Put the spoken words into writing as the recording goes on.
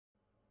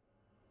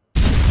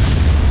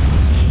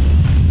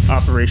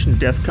Operation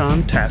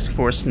DEFCON Task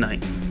Force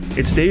Night.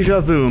 It's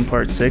deja vu in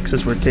Part 6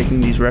 as we're taking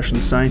these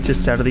Russian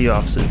scientists out of the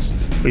offices.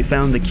 We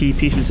found the key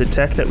pieces of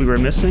tech that we were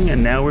missing,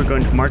 and now we're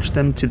going to march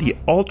them to the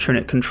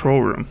alternate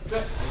control room.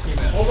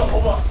 Hold up.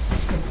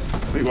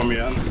 What do you want me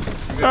on?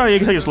 Oh, you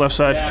can take this left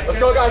side. Yeah, let's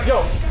go, guys,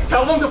 yo.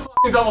 Tell them to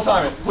f***ing double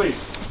time it, please.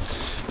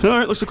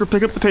 Alright, looks like we're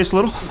picking up the pace a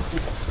little.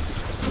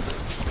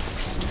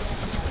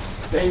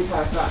 Same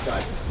path back,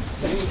 guys.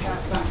 Same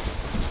path back.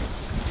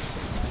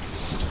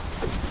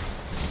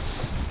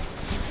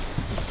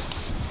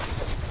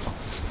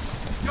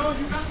 Yo,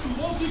 you got the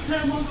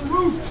multicam on the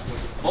roof.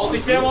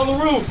 Multicam on the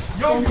roof.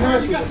 Yo, you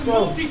got the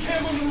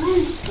multicam on the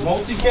roof.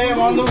 Multicam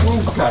on the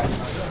roof. Okay.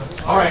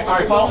 All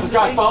right, follow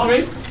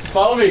me.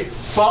 Follow me.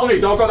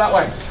 Don't go that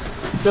way.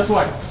 This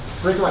way.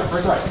 Break right.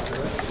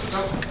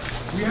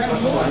 We have a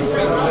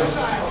multicam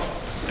outside.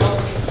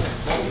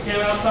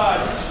 Multicam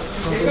outside.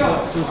 Here you go.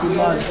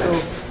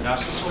 Now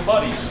some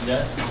buddies.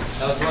 Yes.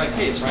 That was the right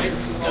case, right?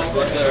 That's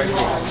what the right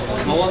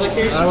case. No other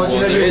cases? Well,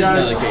 there is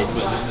another case,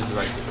 but this is the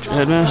right case. Go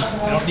ahead, man.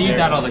 I don't need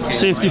that other case.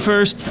 Safety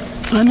first.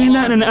 I mean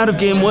that in an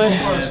out-of-game way.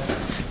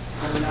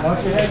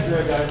 Watch your heads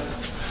there, guys.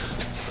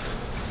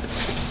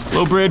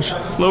 Low bridge.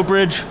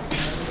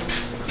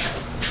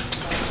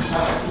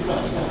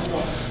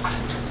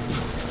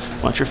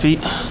 Watch your feet.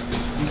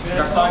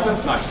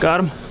 Nice. Got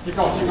him. Keep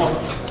going.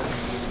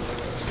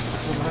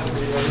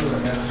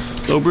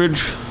 Low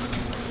bridge.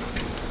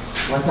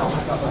 Lights out.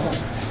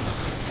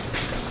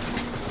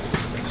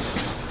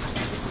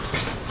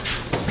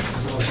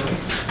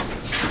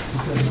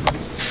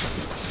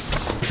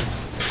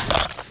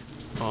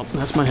 Oh,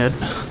 that's my head.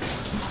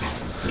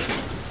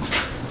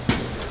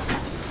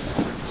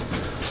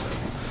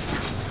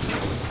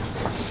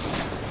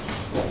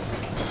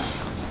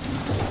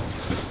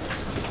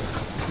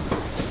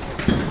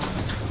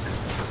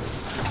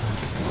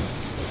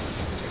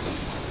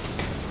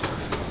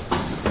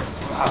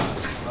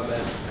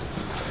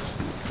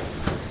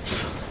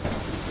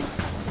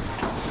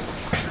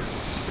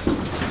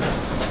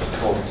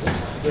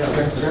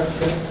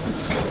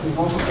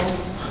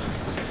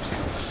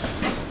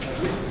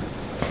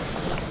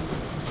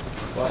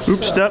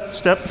 Oops, step. Guys,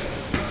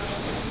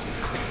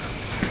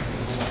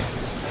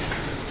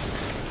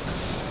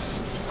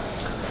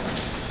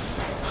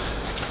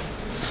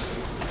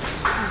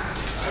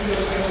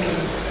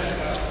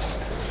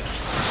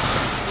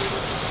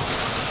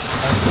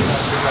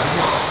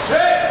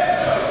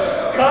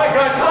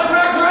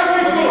 contact the right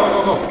way door.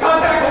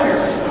 Contact over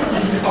here.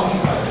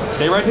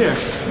 Stay right here.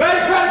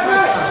 Medic.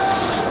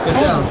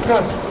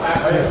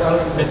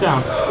 Get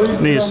down.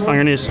 Knees, on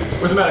your knees.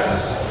 Where's the medic?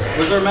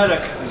 Where's our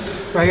medic?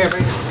 Right here.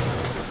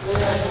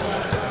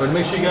 But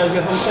make sure you guys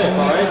get home safe,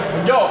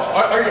 alright? Yo,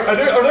 are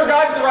there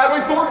guys at the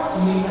Radway store?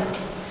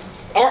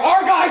 Are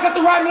our guys at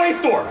the Radway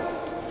store?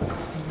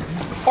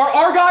 Are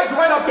our guys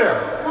right up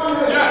there?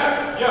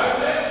 Yeah.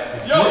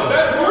 Yo,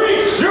 that's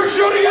Maurice. You're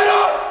shooting at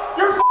us!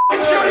 You're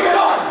f***ing shooting at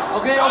us!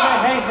 Okay,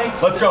 hey.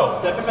 Let's go.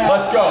 Step it back.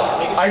 Let's go.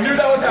 I knew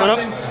that was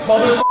happening.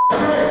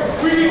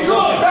 We need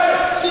trouble.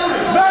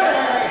 Medic!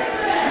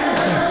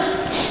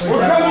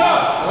 We're coming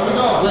up. Where we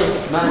going?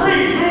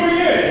 Green, moving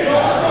in.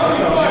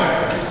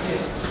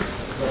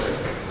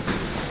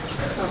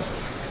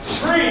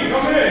 Green,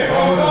 coming in.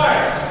 Come back.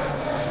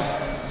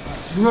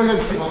 Who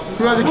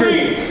had the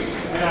case?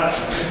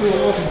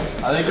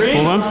 Are they green?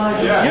 Hold on.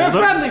 Yeah. You're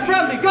friendly,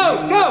 go!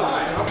 I'm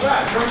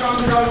back. Bring on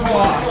the other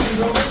block. This is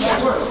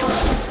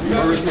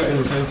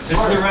the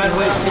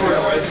Radway Sport,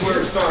 that's where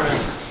it started.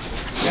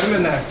 Get him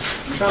in there.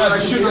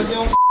 Guys, shoot at the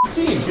old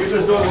team. Keep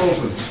this door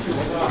open.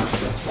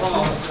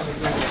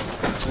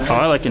 Oh,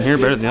 I like in here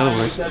better than the other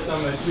place.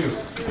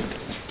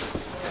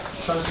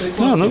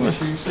 No, no. Make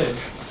sure you're safe.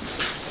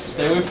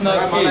 Stay away from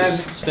that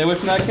case. Stay away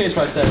from that case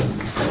right there.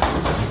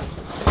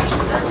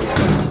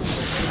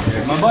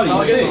 My buddy,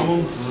 you safe.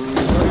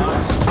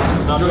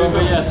 Not doing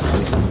it yet.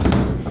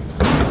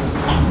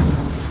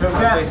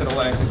 Face it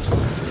away.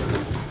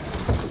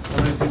 How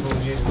many people in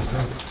Jesus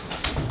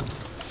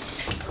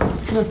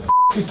room?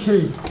 The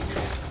key.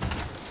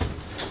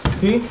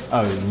 Key?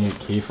 Oh, you need a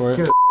key for it?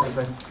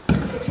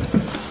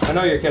 I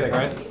know you're kidding,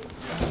 right?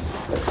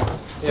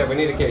 Yeah, we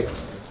need a key.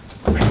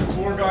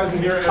 4 guys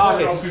in here,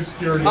 everyone else is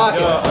security.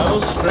 Pockets.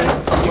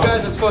 You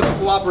guys are supposed to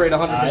cooperate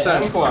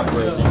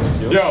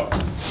 100%. Yo,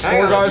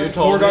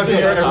 four guys in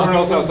here, everyone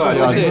else outside.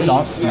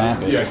 Don't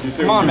snap it. Yeah,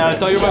 Come on, man. I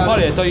thought you were my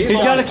buddy. I thought you.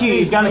 He's got a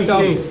key.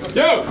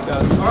 Yo!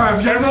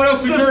 Alright, everyone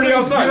else security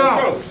outside.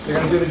 Let's go. You're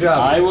gonna do the job.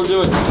 I will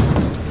do it.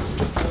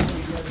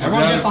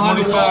 Everyone get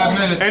behind the wall.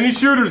 Minutes. Any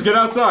shooters, get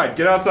outside.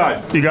 You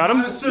got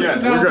him? Yeah,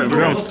 we're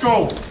good. Let's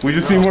go. We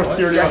just need more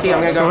security Jesse,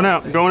 I'm outside.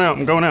 gonna go.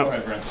 I'm going out.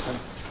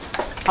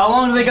 How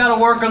long do they got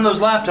to work on those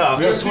laptops?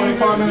 We have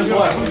 25 minutes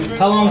left.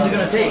 How long is it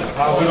going to take?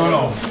 We don't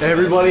know.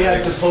 Everybody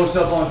has to post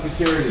up on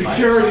security.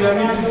 Security,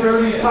 I need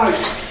security tight.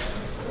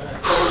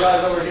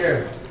 Guys over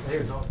here.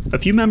 A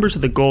few members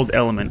of the Gold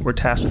Element were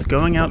tasked with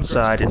going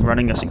outside and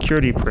running a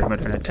security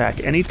perimeter and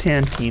attack any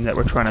tan team that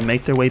were trying to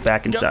make their way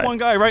back inside. Got one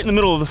guy right in the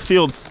middle of the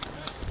field.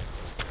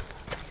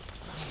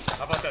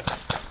 How about that?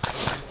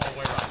 All the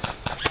way around.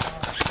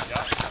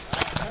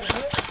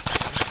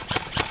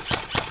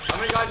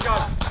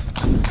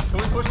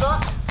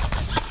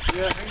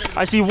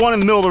 I see one in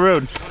the middle of the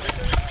road.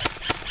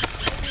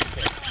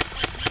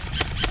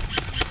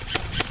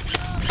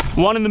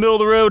 One in the middle of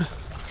the road.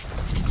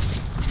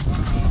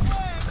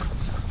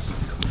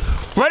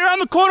 Right around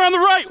the corner on the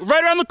right.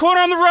 Right around the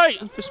corner on the right.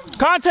 Just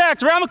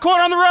contact around the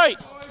corner on the right.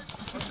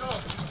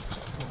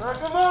 Back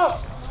him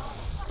up!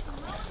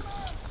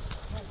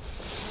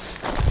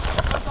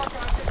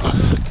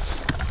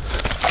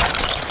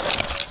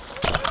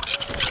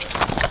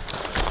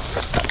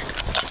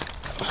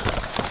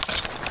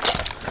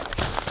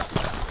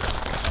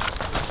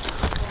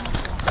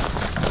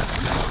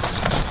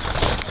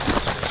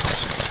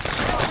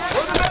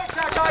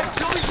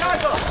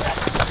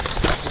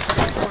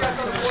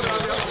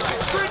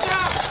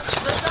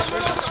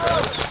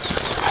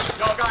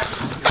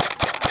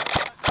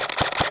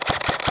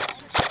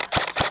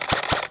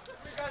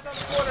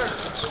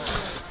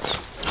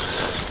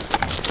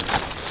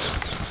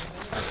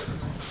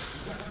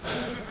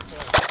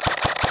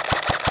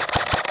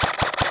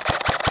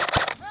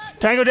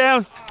 Tango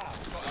down.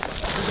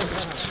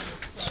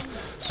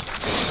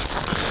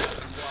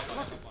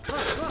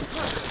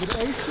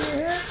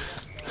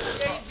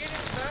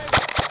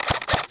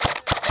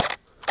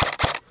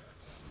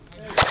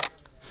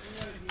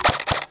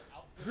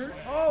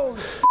 Oh,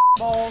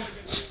 balls.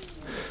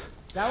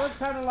 That was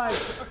kind of like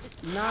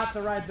not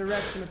the right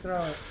direction to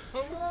throw it.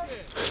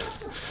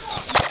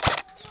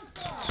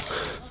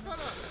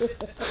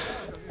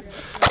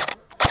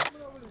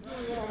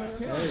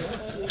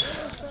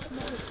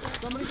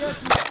 Somebody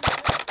get me.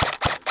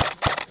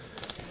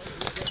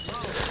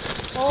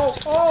 Oh,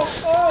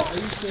 oh, oh! Are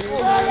you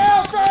serious? Back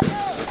out, back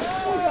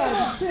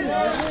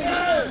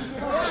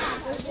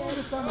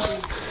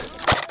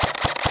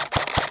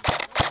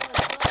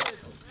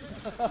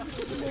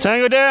out!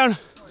 Tango down.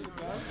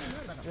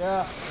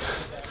 Yeah.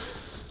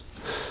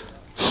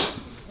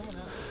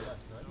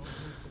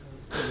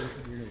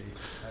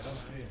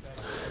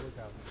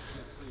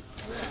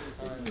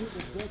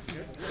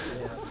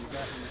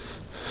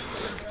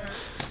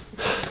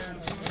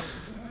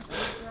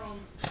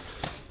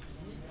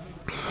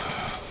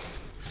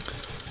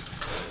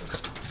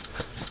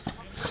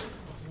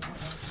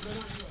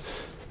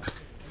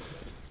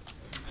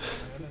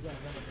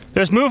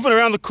 There's movement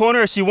around the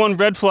corner. I see one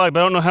red flag, but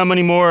I don't know how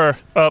many more are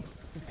up.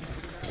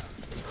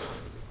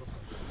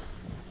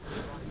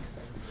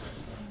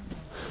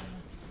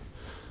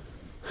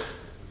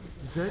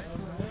 Okay.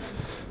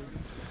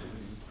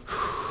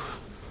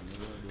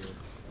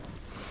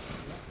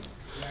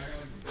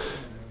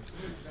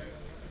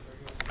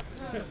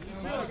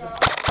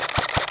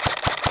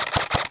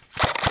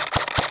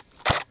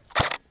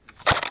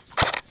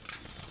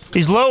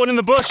 He's low and in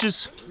the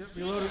bushes.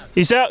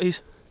 He's out.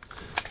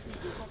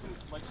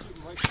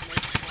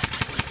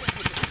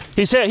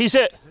 He's hit. He's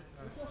hit.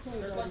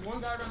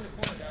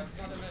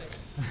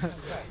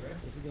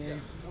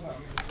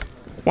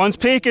 One's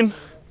peeking.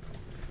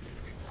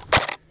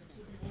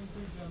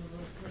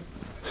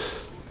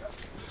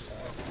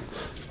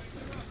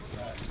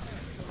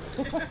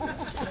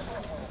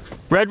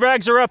 Red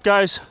rags are up,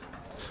 guys.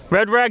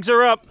 Red rags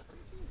are up.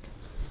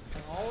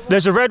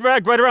 There's a red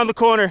rag right around the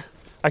corner.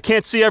 I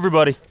can't see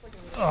everybody.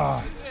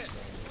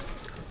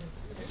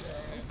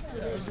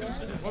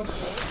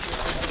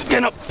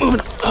 Getting up,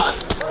 moving up.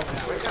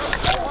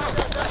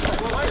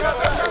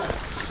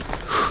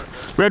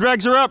 Red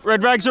rags are up,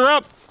 red rags are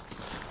up.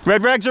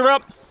 Red rags are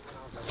up.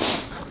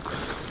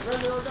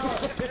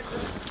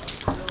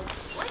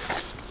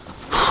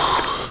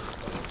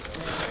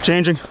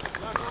 Changing.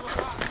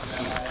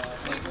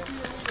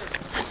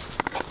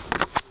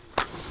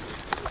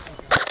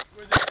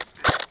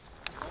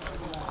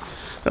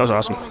 That was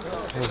awesome.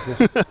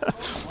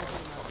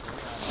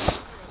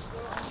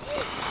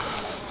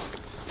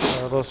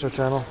 Roaster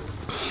channel.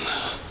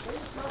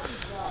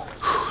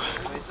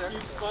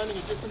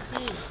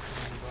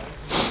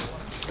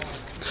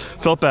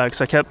 Felt bad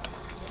because I kept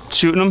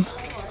shooting him.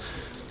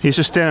 He's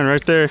just standing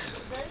right there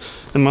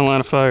in my line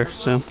of fire,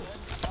 so.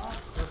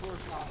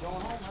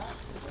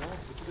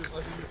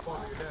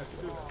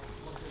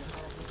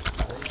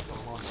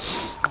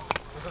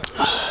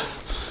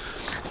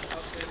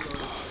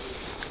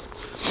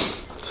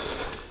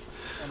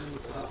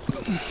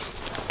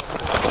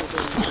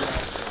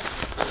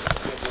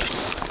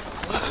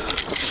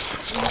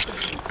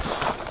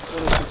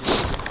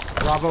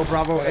 Bravo,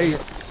 Bravo 8.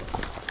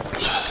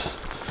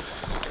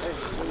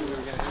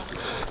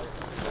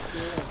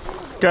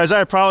 Guys,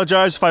 I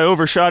apologize if I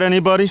overshot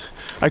anybody.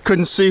 I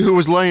couldn't see who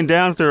was laying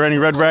down, if there were any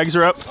red rags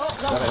are up.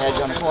 Got a hedge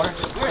on the corner?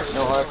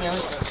 No hard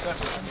feelings?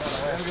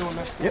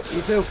 Yep,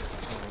 you too.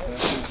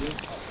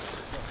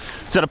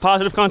 Is that a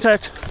positive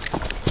contact?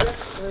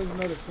 There's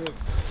another fish.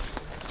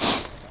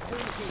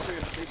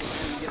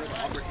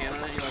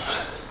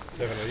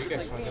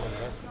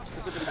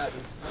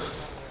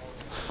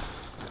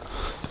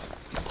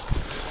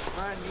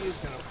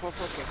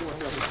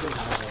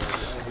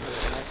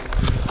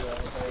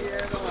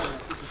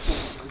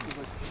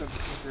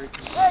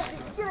 Hey, did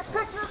you get a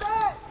picture of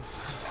that?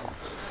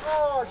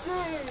 Oh,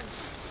 jeez.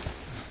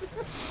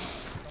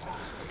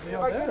 If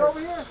I sit over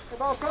here,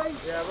 am I okay?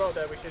 Yeah, I wrote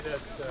that. We should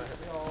just.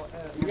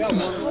 We got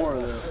one more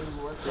of this.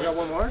 We got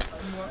one more? I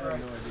have no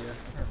idea.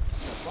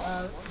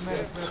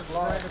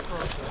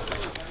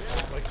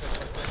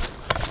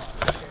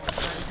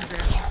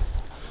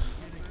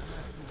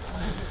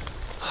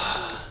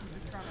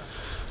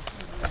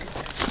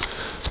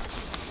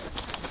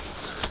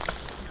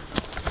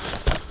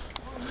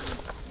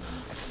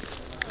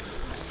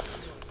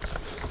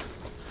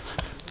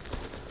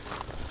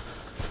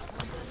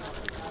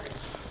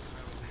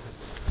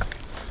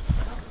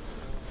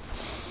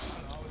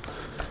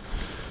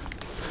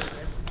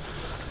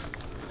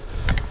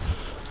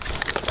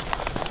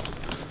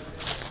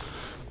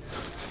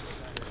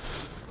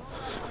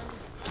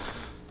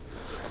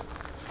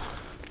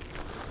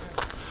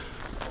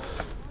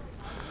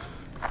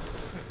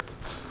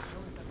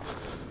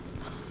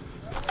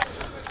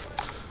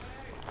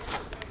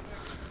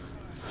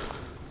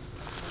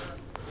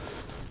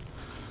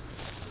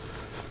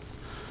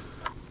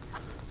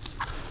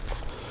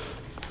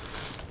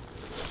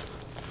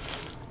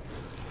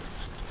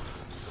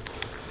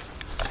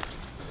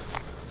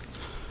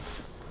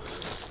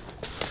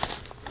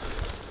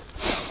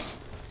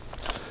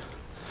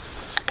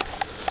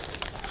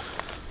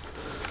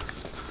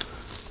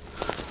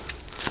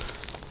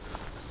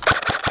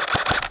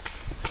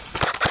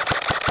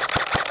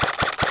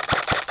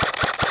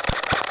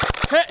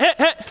 Hit!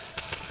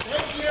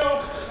 Thank you!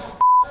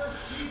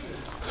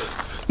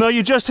 No,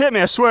 you just hit me,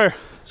 I swear.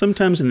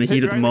 Sometimes in the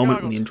heat of the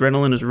moment, when the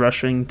adrenaline is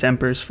rushing,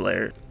 tempers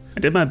flare. I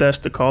did my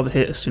best to call the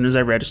hit as soon as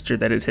I registered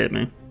that it hit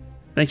me.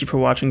 Thank you for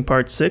watching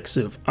part 6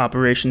 of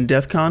Operation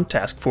DEFCON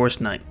Task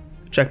Force Night.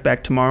 Check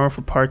back tomorrow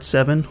for part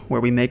 7,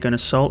 where we make an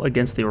assault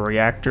against the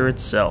reactor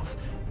itself.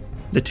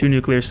 The 2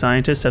 nuclear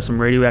scientists have some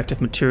radioactive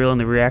material in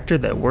the reactor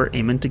that we're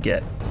aiming to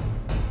get.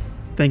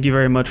 Thank you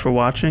very much for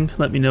watching.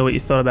 Let me know what you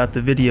thought about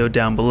the video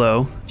down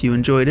below. If you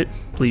enjoyed it,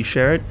 please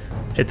share it,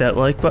 hit that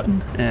like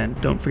button, and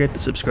don't forget to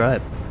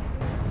subscribe.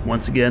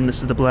 Once again,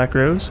 this is the Black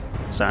Rose,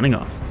 signing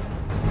off.